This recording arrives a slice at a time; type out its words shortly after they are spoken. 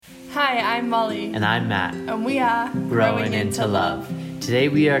Hi, I'm Molly. And I'm Matt. And we are Growing into Love. Today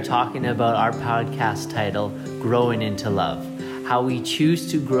we are talking about our podcast title, Growing into Love. How we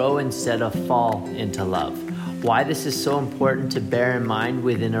choose to grow instead of fall into love. Why this is so important to bear in mind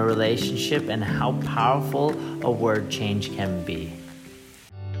within a relationship and how powerful a word change can be.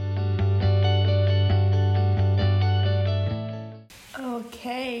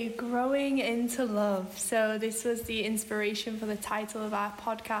 Okay, growing into love. So this was the inspiration for the title of our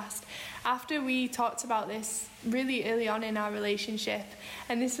podcast. After we talked about this really early on in our relationship,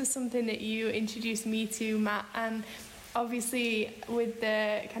 and this was something that you introduced me to, Matt, and obviously with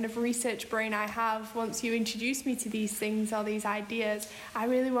the kind of research brain I have, once you introduce me to these things or these ideas, I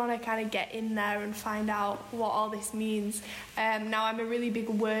really want to kind of get in there and find out what all this means. Now I'm a really big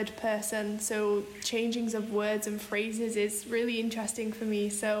word person, so changings of words and phrases is really interesting for me.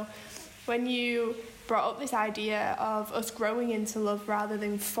 So when you brought up this idea of us growing into love rather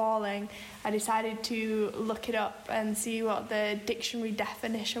than falling, I decided to look it up and see what the dictionary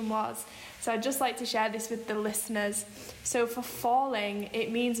definition was. So I'd just like to share this with the listeners. So for falling,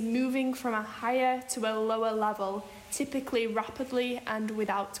 it means moving from a higher to a lower level, typically rapidly and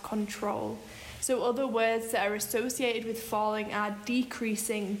without control. So other words that are associated with falling are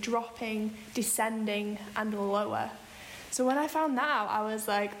decreasing, dropping, descending, and lower. So when I found that out, I was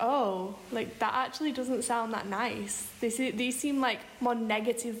like, oh, like that actually doesn't sound that nice. These seem like more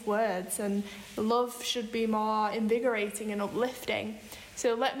negative words, and love should be more invigorating and uplifting.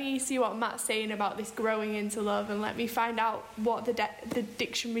 So let me see what Matt's saying about this growing into love, and let me find out what the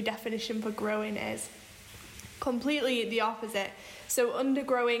dictionary definition for growing is. Completely the opposite. So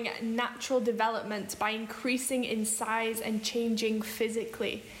undergoing natural development by increasing in size and changing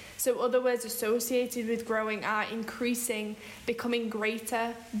physically. So other words associated with growing are increasing, becoming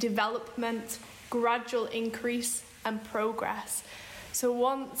greater, development, gradual increase, and progress. So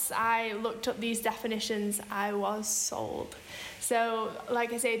once I looked up these definitions, I was sold. So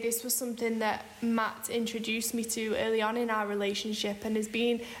like I say, this was something that Matt introduced me to early on in our relationship and has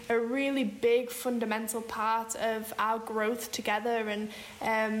been a really big fundamental part of our growth together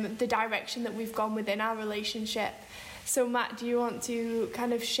and the direction that we've gone within our relationship. So Matt, do you want to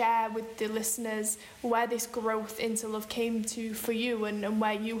kind of share with the listeners where this growth into love came to for you and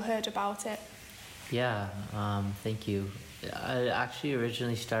where you heard about it? Yeah, thank you. I actually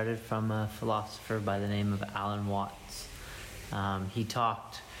originally started from a philosopher by the name of Alan Watts. He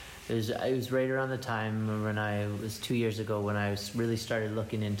talked, it was right around the time when it was 2 years ago when I really started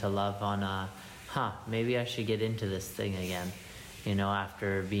looking into love on, maybe I should get into this thing again. You know,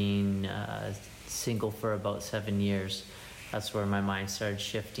 after being single for about 7 years, that's where my mind started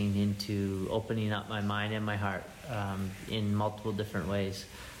shifting into opening up my mind and my heart in multiple different ways.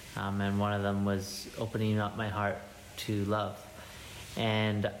 And one of them was opening up my heart to love.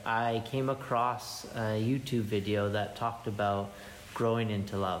 And I came across a YouTube video that talked about growing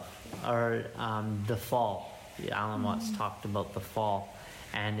into love, or the fall. Alan Watts talked about the fall.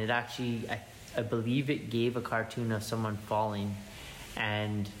 And it actually, I believe it gave a cartoon of someone falling,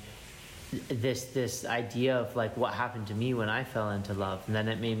 and this idea of like what happened to me when I fell into love. And then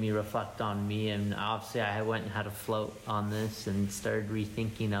it made me reflect on me, and obviously I went and had a float on this and started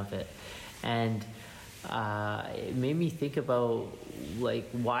rethinking of it. And it made me think about like,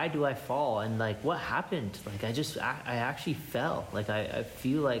 why do I fall, and like what happened? Like I actually fell. Like I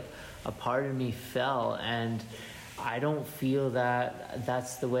feel like a part of me fell, and I don't feel that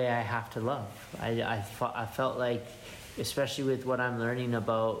that's the way I have to love. I felt like, especially with what I'm learning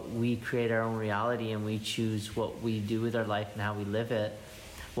about, we create our own reality and we choose what we do with our life and how we live it.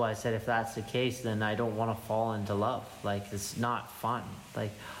 Well, I said, if that's the case, then I don't want to fall into love. Like, it's not fun.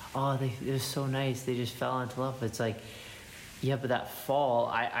 Like, oh, they're so nice, they just fell into love. It's like, yeah, but that fall,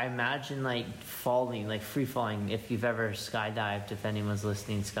 I imagine like falling, like free falling. If you've ever skydived, if anyone's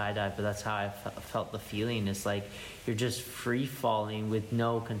listening, skydive, but that's how I felt the feeling. It's like you're just free falling with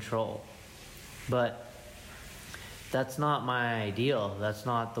no control. But that's not my ideal. That's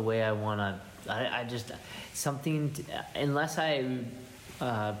not the way I want to. I just unless I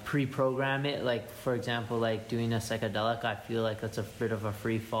pre-program it, like for example, like doing a psychedelic, I feel like that's a bit of a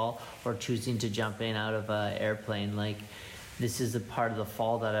free fall, or choosing to jump in out of an airplane. Like, this is the part of the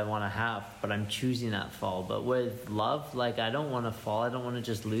fall that I want to have, but I'm choosing that fall. But with love, like, I don't want to fall. I don't want to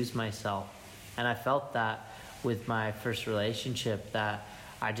just lose myself. And I felt that with my first relationship, that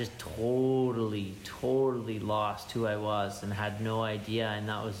I just totally lost who I was and had no idea, and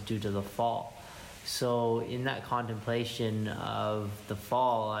that was due to the fall. So in that contemplation of the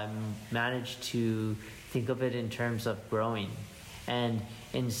fall, I managed to think of it in terms of growing. And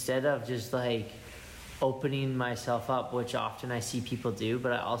instead of just like opening myself up, which often I see people do,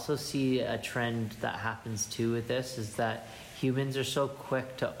 but I also see a trend that happens too with this, is that humans are so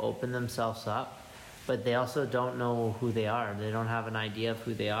quick to open themselves up, but they also don't know who they are. They don't have an idea of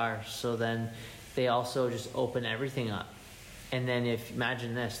who they are. So then they also just open everything up. And then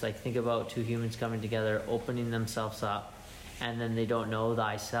imagine this, like think about two humans coming together, opening themselves up, and then they don't know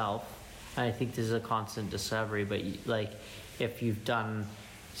thyself. And I think this is a constant discovery, but like if you've done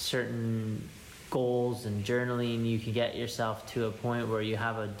certain goals and journaling, you can get yourself to a point where you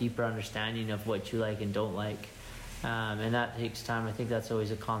have a deeper understanding of what you like and don't like. And that takes time. I think that's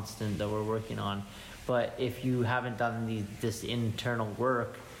always a constant that we're working on. But if you haven't done this internal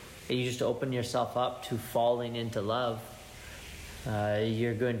work, and you just open yourself up to falling into love,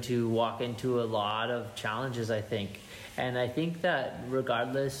 you're going to walk into a lot of challenges, I think. And I think that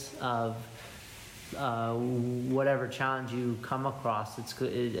regardless of whatever challenge you come across, it's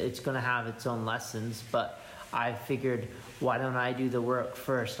going to have its own lessons. But I figured, why don't I do the work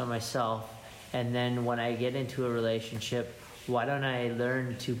first on myself, and then when I get into a relationship, why don't I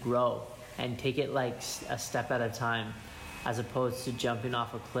learn to grow and take it like a step at a time, as opposed to jumping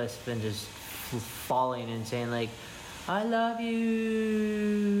off a cliff and just falling and saying like, I love you,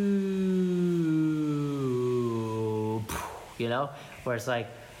 you know, where it's like,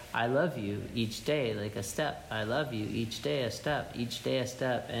 I love you each day, like a step. I love you each day, a step, each day, a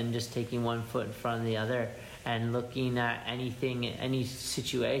step, and just taking one foot in front of the other and looking at anything, any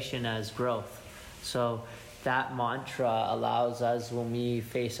situation as growth. So that mantra allows us, when we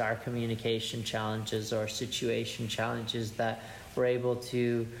face our communication challenges or situation challenges, that we're able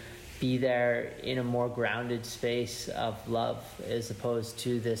to be there in a more grounded space of love, as opposed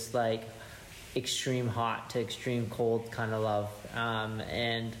to this like extreme hot to extreme cold kind of love.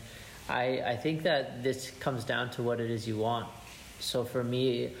 And I think that this comes down to what it is you want. So for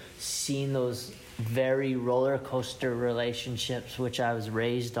me, seeing those very roller coaster relationships, which I was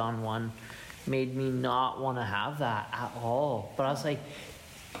raised on one, made me not want to have that at all. But I was like,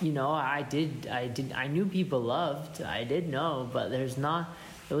 you know, I knew people loved, I did know, but there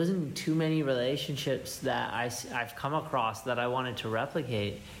wasn't too many relationships that I've come across that I wanted to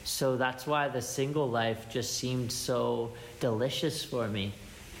replicate. So that's why the single life just seemed so delicious for me,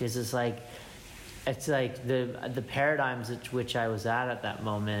 because it's like the paradigms at which I was at that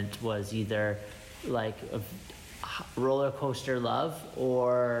moment was either like a roller coaster love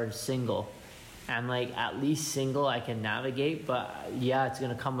or single. And like, at least single I can navigate, but yeah, it's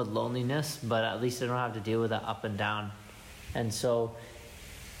going to come with loneliness, but at least I don't have to deal with that up and down. And so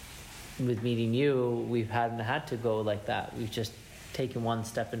with meeting you, we've had to go like that. We've just taken one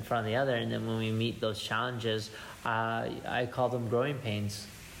step in front of the other, and then when we meet those challenges, I call them growing pains.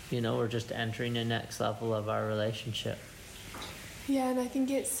 You know, we're just entering the next level of our relationship. Yeah, and I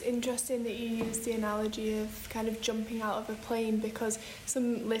think it's interesting that you use the analogy of kind of jumping out of a plane, because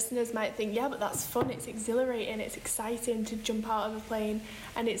some listeners might think, yeah, but that's fun, it's exhilarating, it's exciting to jump out of a plane.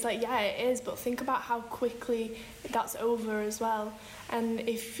 And it's like, yeah, it is, but think about how quickly that's over as well. And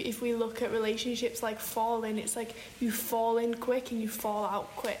if we look at relationships like falling, it's like you fall in quick and you fall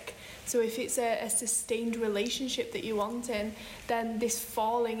out quick. So if it's a sustained relationship that you want in, then this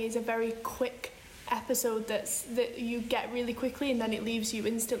falling is a very quick episode that you get really quickly, and then it leaves you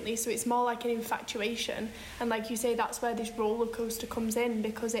instantly. So it's more like an infatuation, and like you say, that's where this roller coaster comes in,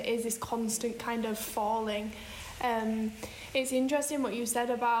 because it is this constant kind of falling. It's interesting what you said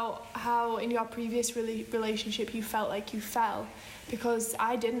about how in your previous relationship you felt like you fell, because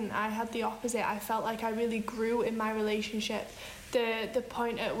I didn't. I had the opposite. I felt like I really grew in my relationship. The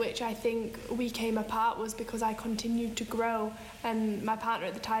point at which I think we came apart was because I continued to grow, and my partner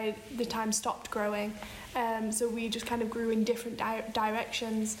at the time stopped growing. So we just kind of grew in different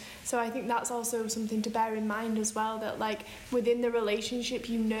directions. So I think that's also something to bear in mind as well, that like within the relationship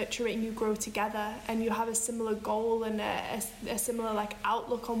you nurture it and you grow together, and you have a similar goal and a similar like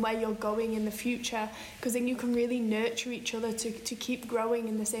outlook on where you're going in the future, because then you can really nurture each other to keep growing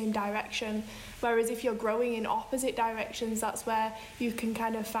in the same direction. Whereas if you're growing in opposite directions, that's where you can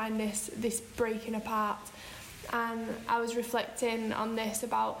kind of find this breaking apart. And I was reflecting on this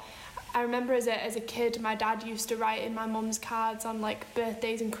about, I remember as a kid, my dad used to write in my mum's cards on like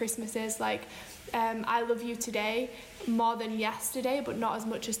birthdays and Christmases, like, I love you today more than yesterday, but not as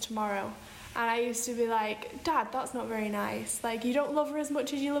much as tomorrow. And I used to be like, Dad, that's not very nice. Like, you don't love her as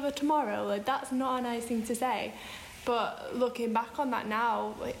much as you love her tomorrow. Like, that's not a nice thing to say. But looking back on that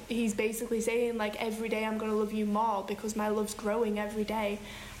now, he's basically saying like, every day I'm going to love you more because my love's growing every day.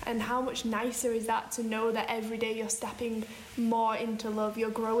 And how much nicer is that to know that every day you're stepping more into love,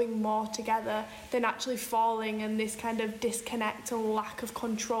 you're growing more together, than actually falling and this kind of disconnect and lack of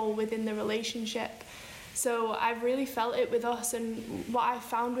control within the relationship. So I've really felt it with us, and what I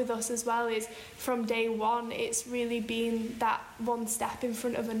found with us as well is from day one, it's really been that one step in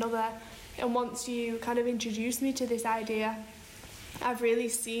front of another. And once you kind of introduced me to this idea, I've really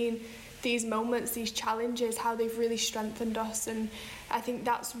seen these moments, these challenges, how they've really strengthened us. And I think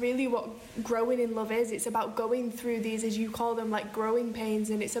that's really what growing in love is. It's about going through these, as you call them, like growing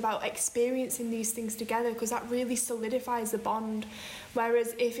pains, and it's about experiencing these things together, because that really solidifies the bond.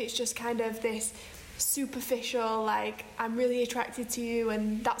 Whereas if it's just kind of this superficial, like, I'm really attracted to you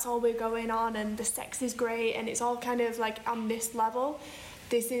and that's all we're going on and the sex is great and it's all kind of like on this level,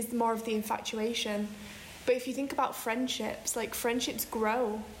 this is more of the infatuation. But if you think about friendships, like, friendships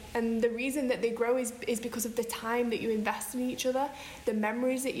grow, and the reason that they grow is because of the time that you invest in each other, the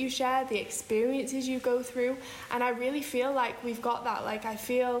memories that you share, the experiences you go through. And I really feel like we've got that. Like, I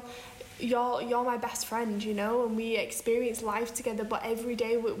feel you're my best friend, you know, and we experience life together, but every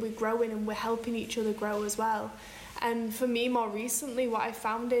day we're growing and we're helping each other grow as well. And for me, more recently, what I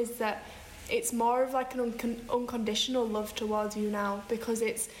found is that it's more of like an unconditional love towards you now, because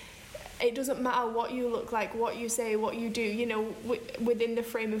it doesn't matter what you look like, what you say, what you do, you know, within the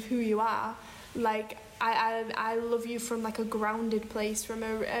frame of who you are. Like, I love you from like a grounded place, from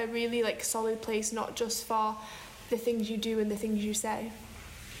a really like solid place, not just for the things you do and the things you say.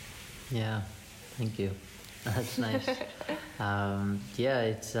 Yeah, thank you. That's nice. Yeah,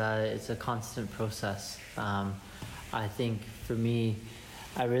 it's a constant process. I think for me,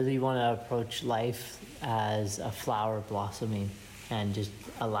 I really want to approach life as a flower blossoming and just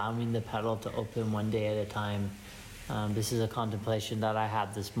allowing the petal to open one day at a time. This is a contemplation that I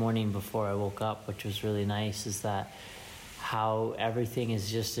had this morning before I woke up, which was really nice, is that how everything is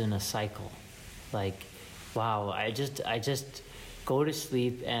just in a cycle. Like, wow, I just go to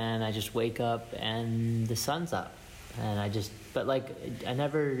sleep and I just wake up and the sun's up, and but like, I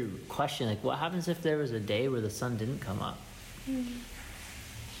never question, like, what happens if there was a day where the sun didn't come up?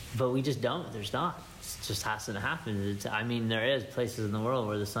 But we just don't. There's not. It just hasn't happened. I mean, there is places in the world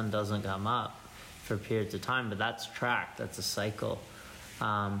where the sun doesn't come up for periods of time, but that's tracked. That's a cycle.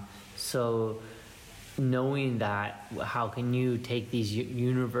 So knowing that, how can you take these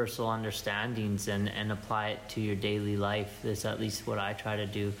universal understandings and apply it to your daily life? That's at least what I try to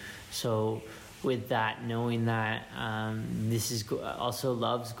do. So with that, knowing that this is also,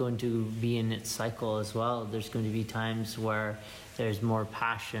 love's going to be in its cycle as well. There's going to be times where there's more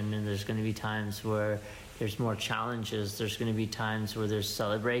passion, and there's going to be times where there's more challenges. There's going to be times where there's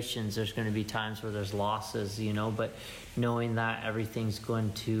celebrations. There's going to be times where there's losses, you know, but knowing that everything's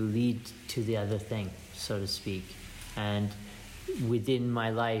going to lead to the other thing, so to speak. And within my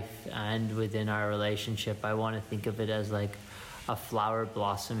life and within our relationship, I want to think of it as like a flower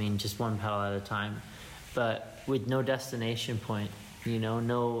blossoming, just one petal at a time, but with no destination point, you know,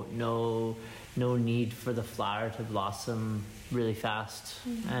 no need for the flower to blossom really fast.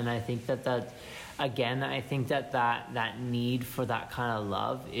 And I think that again, I think that need for that kind of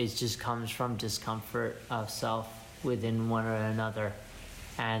love just comes from discomfort of self within one or another,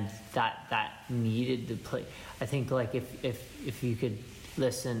 and that needed to play. I think, like, if you could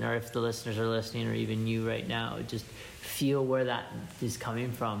listen, or if the listeners are listening, or even you right now, just feel where that is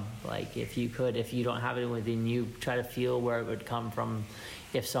coming from. Like, if you don't have it within you, try to feel where it would come from.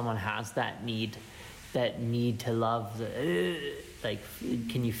 If someone has that need to love, like,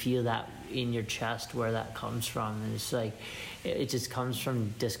 can you feel that in your chest, where that comes from? And it's like, it just comes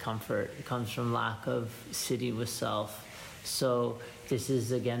from discomfort. It comes from lack of sitting with self. So this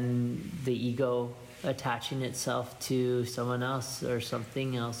is, again, the ego attaching itself to someone else or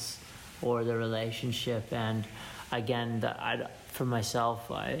something else, or the relationship. And again, for myself,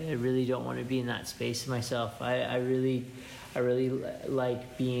 I really don't want to be in that space myself. I really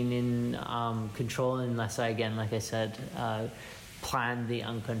like being in control, unless I, again, like I said, plan the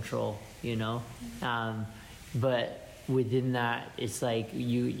uncontrol, you know. But within that, it's like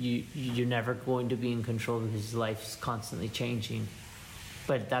you're never going to be in control, because life's constantly changing.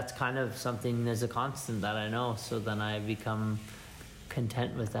 But that's kind of something as a constant that I know, so then I become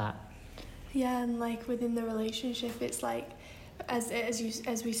content with that. Yeah, and like within the relationship, it's like, as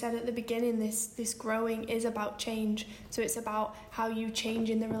we said at the beginning, this growing is about change. So it's about how you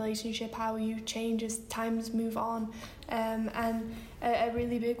change in the relationship, how you change as times move on. And a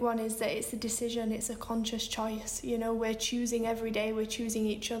really big one is that it's a decision, it's a conscious choice. You know, we're choosing every day, we're choosing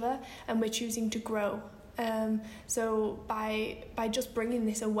each other, and we're choosing to grow. So by just bringing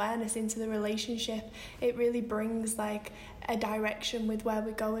this awareness into the relationship, it really brings like a direction with where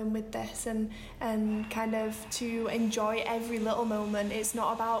we're going with this, and kind of to enjoy every little moment. It's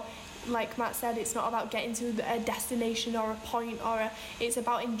not about like Matt said, it's not about getting to a destination or a point, it's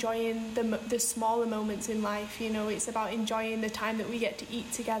about enjoying the smaller moments in life. You know, it's about enjoying the time that we get to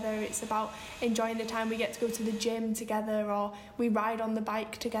eat together. It's about enjoying the time we get to go to the gym together, or we ride on the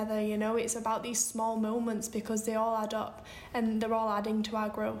bike together. You know, it's about these small moments, because they all add up and they're all adding to our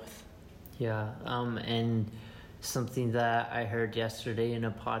growth. Yeah, and something that I heard yesterday in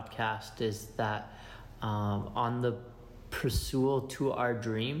a podcast is that on the pursuit to our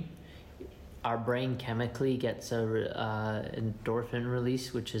dream, our brain chemically gets a endorphin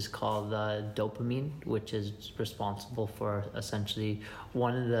release, which is called dopamine, which is responsible for essentially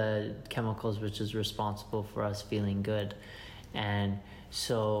one of the chemicals which is responsible for us feeling good. And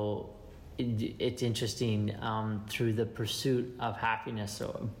so it's interesting, through the pursuit of happiness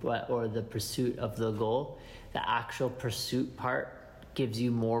or the pursuit of the goal, the actual pursuit part gives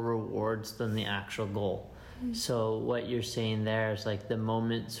you more rewards than the actual goal. So what you're saying there is like the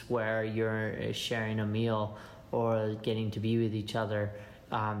moments where you're sharing a meal or getting to be with each other,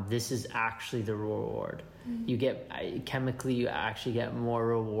 this is actually the reward. You get chemically, you actually get more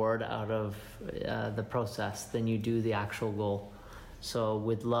reward out of the process than you do the actual goal. So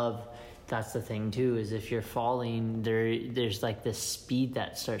with love, that's the thing too, is if you're falling, there's like this speed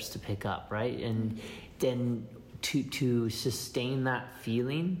that starts to pick up, right? And then to sustain that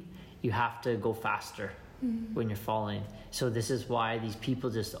feeling, you have to go faster when you're falling. So this is why these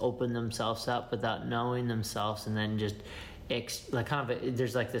people just open themselves up without knowing themselves, and then just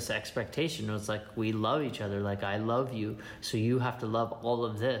there's like this expectation. It's like, we love each other, like I love you, so you have to love all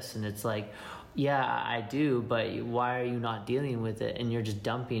of this. And it's like, yeah, I do, but why are you not dealing with it? And you're just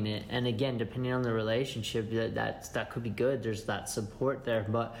dumping it. And again, depending on the relationship, that could be good. There's that support there.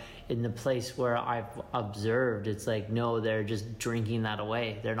 But in the place where I've observed, it's like, no, they're just drinking that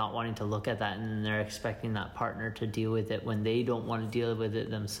away. They're not wanting to look at that, and they're expecting that partner to deal with it when they don't want to deal with it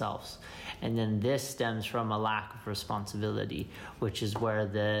themselves. And then this stems from a lack of responsibility, which is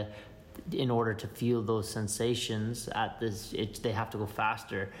where in order to feel those sensations they have to go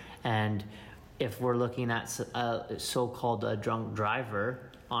faster. And if we're looking at so-called a drunk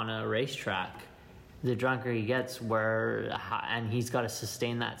driver on a racetrack, the drunker he gets, and he's got to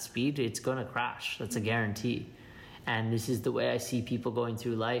sustain that speed, it's going to crash. That's a guarantee. And this is the way I see people going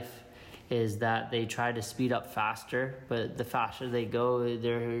through life, is that they try to speed up faster, but the faster they go,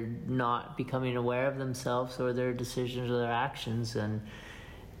 they're not becoming aware of themselves or their decisions or their actions, and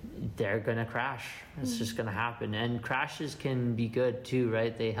they're gonna crash. It's just gonna happen. And crashes can be good too,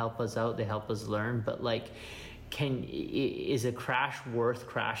 right? They help us out, they help us learn. But like, is a crash worth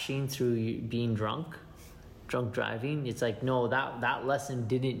crashing through being drunk driving? It's like, no, that lesson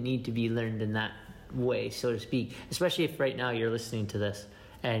didn't need to be learned in that way, so to speak. Especially if right now you're listening to this,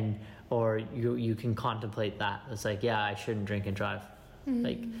 or you can contemplate that. It's like, yeah, I shouldn't drink and drive.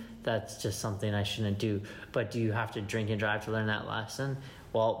 Like, that's just something I shouldn't do. But do you have to drink and drive to learn that lesson?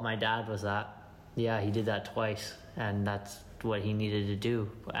 Well, my dad was that. Yeah, he did that twice, and that's what he needed to do.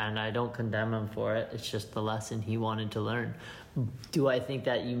 And I don't condemn him for it. It's just the lesson he wanted to learn. Do I think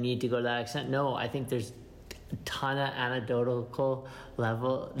that you need to go to that extent? No, I think there's a ton of anecdotal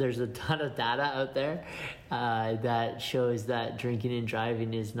level. There's a ton of data out there that shows that drinking and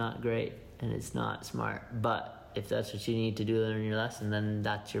driving is not great and it's not smart. But if that's what you need to do to learn your lesson, then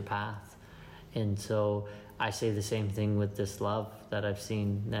that's your path. And so I say the same thing with this love that I've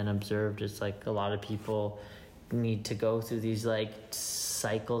seen and observed. It's like a lot of people need to go through these like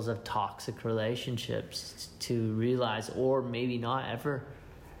cycles of toxic relationships to realize, or maybe not ever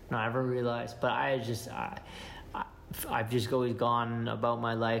realize. But I've just always gone about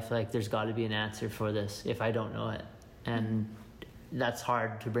my life like, there's got to be an answer for this if I don't know it. And that's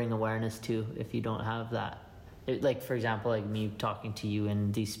hard to bring awareness to if you don't have that. Like, for example, like me talking to you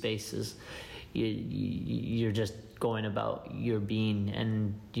in these spaces, you're just going about your being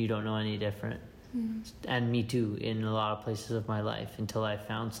and you don't know any different. And me too, in a lot of places of my life, until I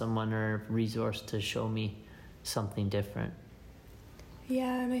found someone or resource to show me something different.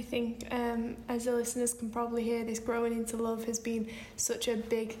 Yeah, and I think as the listeners can probably hear, this growing into love has been such a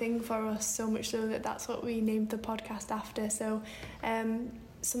big thing for us, so much so that that's what we named the podcast after. So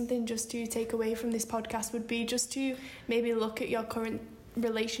something just to take away from this podcast would be just to maybe look at your current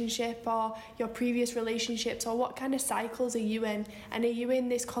relationship or your previous relationships, or what kind of cycles are you in, and are you in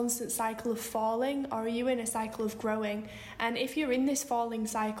this constant cycle of falling, or are you in a cycle of growing? And if you're in this falling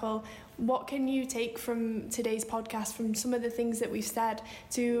cycle, what can you take from today's podcast, from some of the things that we've said,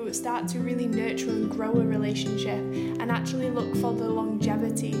 to start to really nurture and grow a relationship and actually look for the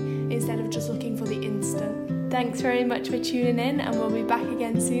longevity instead of just looking for the instant? Thanks very much for tuning in, and we'll be back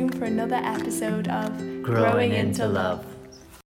again soon for another episode of Growing into Love.